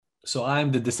So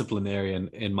I'm the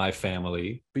disciplinarian in my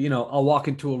family. But I'll walk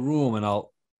into a room and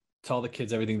I'll tell the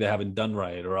kids everything they haven't done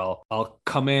right, or I'll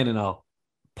come in and I'll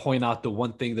point out the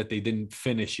one thing that they didn't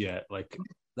finish yet. Like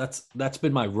that's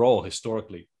been my role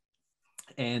historically.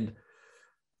 And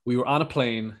we were on a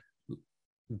plane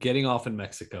getting off in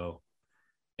Mexico,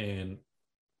 and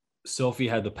Sophie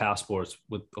had the passports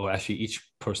actually each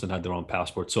person had their own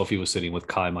passport. Sophie was sitting with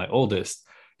Kai, my oldest,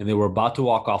 and they were about to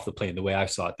walk off the plane. The way I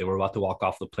saw it, they were about to walk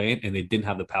off the plane and they didn't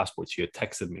have the passport. She had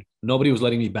texted me. Nobody was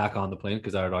letting me back on the plane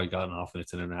because I had already gotten off and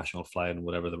it's an international flight and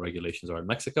whatever the regulations are in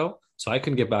Mexico. So I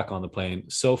couldn't get back on the plane.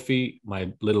 Sophie,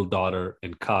 my little daughter,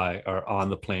 and Kai are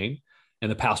on the plane and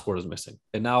the passport is missing.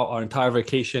 And now our entire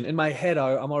vacation, in my head,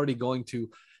 I'm already going to,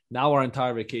 now our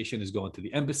entire vacation is going to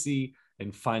the embassy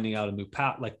and finding out a new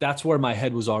path. Like that's where my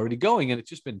head was already going. And it's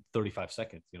just been 35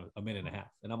 seconds, a minute and a half,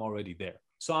 and I'm already there.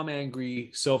 So I'm angry.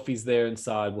 Sophie's there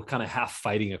inside. We're kind of half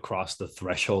fighting across the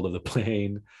threshold of the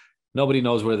plane. Nobody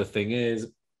knows where the thing is.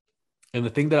 And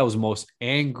the thing that I was most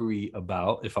angry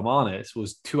about, if I'm honest,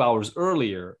 was 2 hours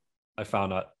earlier, I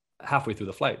found out halfway through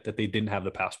the flight that they didn't have the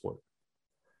passport.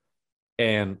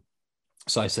 And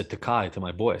so I said to Kai, to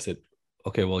my boy, I said,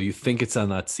 okay, well, you think it's on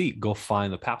that seat. Go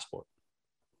find the passport.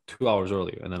 2 hours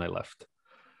earlier. And then I left.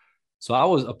 So I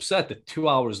was upset that 2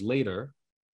 hours later,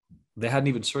 they hadn't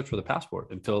even searched for the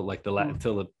passport until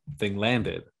until the thing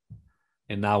landed.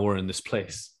 And now we're in this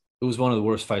place. It was one of the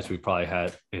worst fights we probably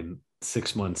had in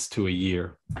 6 months to a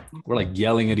year. We're like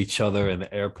yelling at each other in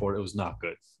the airport. It was not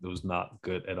good. It was not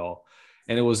good at all.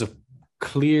 And it was a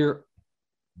clear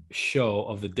show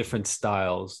of the different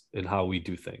styles in how we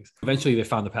do things. Eventually they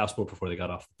found the passport before they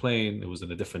got off the plane. It was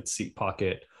in a different seat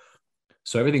pocket.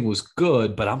 So everything was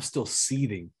good, but I'm still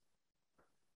seething.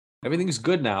 Everything's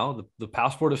good now. The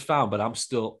passport is found, but I'm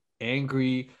still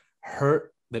angry,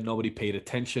 hurt that nobody paid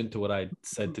attention to what I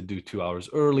said to do 2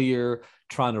 hours earlier,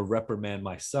 trying to reprimand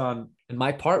my son. And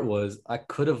my part was I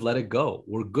could have let it go.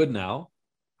 We're good now.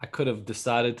 I could have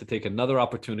decided to take another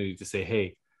opportunity to say,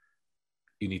 hey,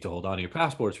 you need to hold on to your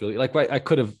passports. Really, like, right, I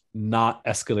could have not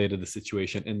escalated the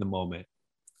situation in the moment,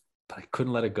 but I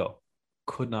couldn't let it go.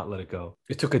 Could not let it go.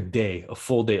 It took a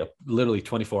full day, literally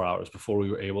 24 hours before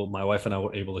my wife and I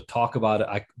were able to talk about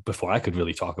it. Before I could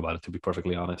really talk about it, to be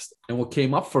perfectly honest. And what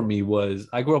came up for me was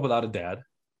I grew up without a dad,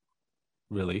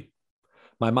 really.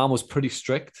 My mom was pretty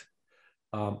strict.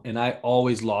 And I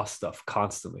always lost stuff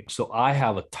constantly. So I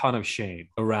have a ton of shame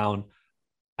around,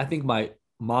 I think my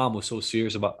mom was so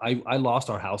serious about, I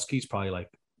lost our house keys probably like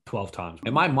 12 times.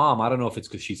 And my mom, I don't know if it's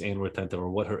because she's anal retentive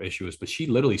or what her issue is, but she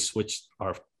literally switched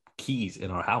our keys in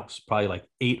our house probably like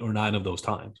 8 or 9 of those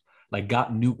times. Like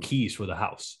got new keys for the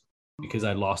house because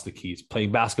I lost the keys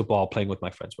playing basketball, playing with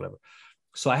my friends, whatever.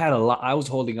 So I was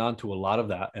holding on to a lot of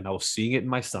that, and I was seeing it in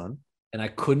my son, and I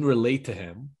couldn't relate to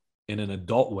him in an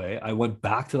adult way. I went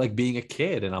back to like being a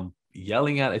kid, and I'm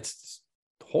yelling at it's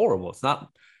horrible.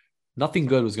 Nothing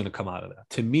good was going to come out of that.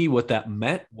 To me, what that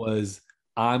meant was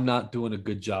I'm not doing a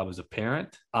good job as a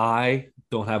parent. I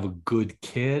don't have a good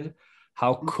kid.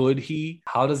 How could he?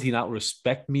 How does he not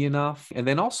respect me enough? And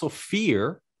then also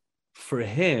fear for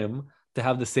him to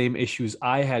have the same issues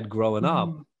I had growing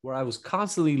up, where I was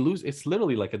constantly losing. It's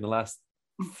literally like in the last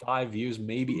 5 years,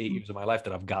 maybe 8 years of my life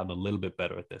that I've gotten a little bit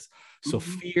better at this. So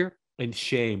fear and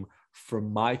shame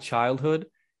from my childhood,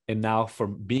 and now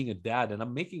from being a dad. And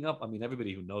I'm making up,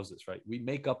 everybody who knows this, right? We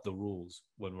make up the rules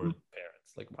when we're parents.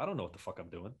 Like, I don't know what the fuck I'm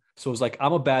doing. So it's like,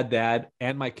 I'm a bad dad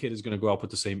and my kid is going to grow up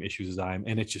with the same issues as I am.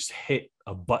 And it just hit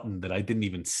a button that I didn't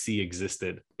even see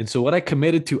existed. And so what I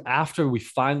committed to after we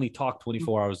finally talked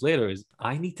 24 hours later is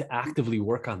I need to actively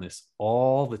work on this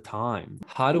all the time.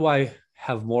 How do I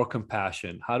have more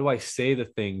compassion? How do I say the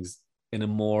things in a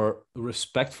more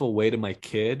respectful way to my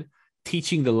kid,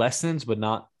 teaching the lessons, but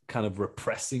not kind of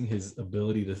repressing his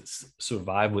ability to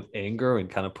survive with anger and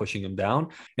kind of pushing him down.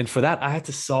 And for that, I had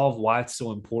to solve why it's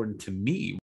so important to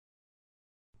me.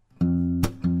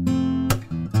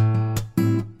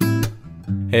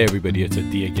 Hey everybody, it's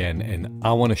Adi again, and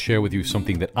I want to share with you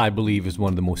something that I believe is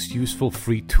one of the most useful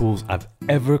free tools I've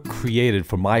ever created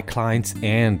for my clients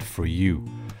and for you.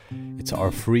 It's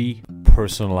our free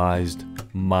personalized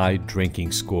My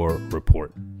Drinking Score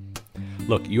report.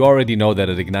 Look, you already know that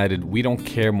at Ignited, we don't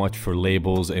care much for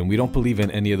labels, and we don't believe in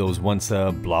any of those once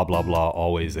a blah, blah, blah,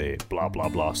 always a blah, blah,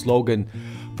 blah slogan.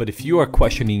 But if you are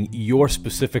questioning your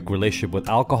specific relationship with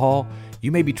alcohol,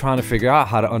 you may be trying to figure out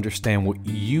how to understand what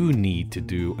you need to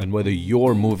do and whether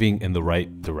you're moving in the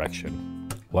right direction.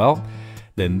 Well,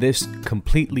 then this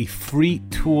completely free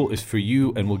tool is for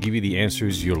you and will give you the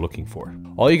answers you're looking for.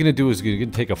 All you're gonna do is you're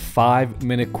gonna take a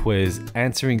 5-minute quiz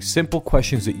answering simple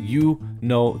questions that you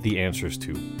know the answers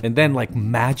to. And then like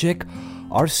magic,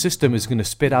 our system is going to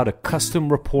spit out a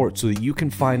custom report so that you can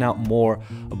find out more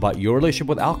about your relationship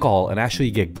with alcohol and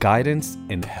actually get guidance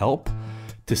and help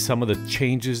to some of the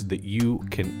changes that you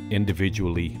can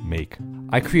individually make.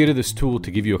 I created this tool to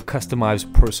give you a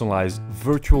customized, personalized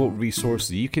virtual resource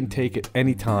that you can take at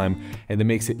any time, and that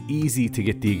makes it easy to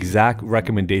get the exact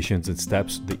recommendations and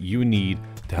steps that you need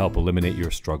to help eliminate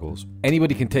your struggles.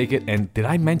 Anybody can take it, and did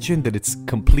I mention that it's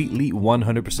completely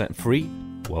 100% free?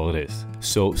 Well, it is.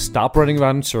 So stop running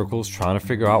around in circles trying to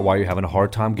figure out why you're having a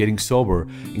hard time getting sober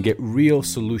and get real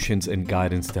solutions and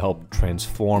guidance to help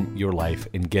transform your life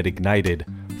and get ignited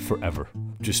forever.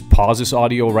 Just pause this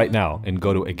audio right now and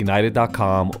go to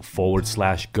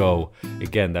ignited.com/go.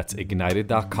 Again, that's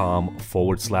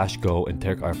ignited.com/go and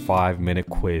take our 5-minute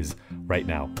quiz right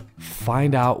now.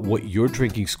 Find out what your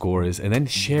drinking score is and then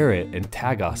share it and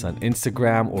tag us on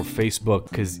Instagram or Facebook,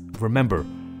 because remember,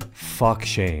 fuck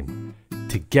shame.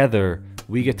 Together,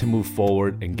 we get to move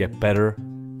forward and get better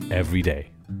every day.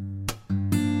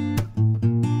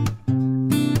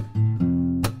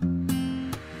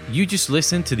 You just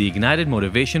listened to the Ignited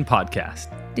Motivation Podcast.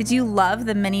 Did you love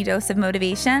the mini dose of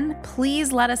motivation?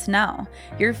 Please let us know.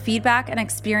 Your feedback and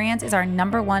experience is our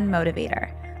 #1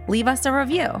 motivator. Leave us a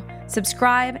review,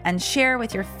 subscribe, and share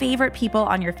with your favorite people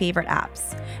on your favorite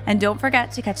apps. And don't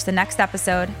forget to catch the next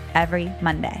episode every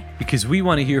Monday. Because we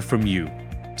want to hear from you.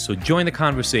 So join the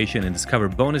conversation and discover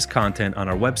bonus content on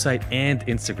our website and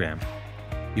Instagram.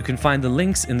 You can find the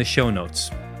links in the show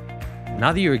notes.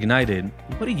 Now that you're ignited,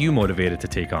 what are you motivated to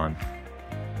take on?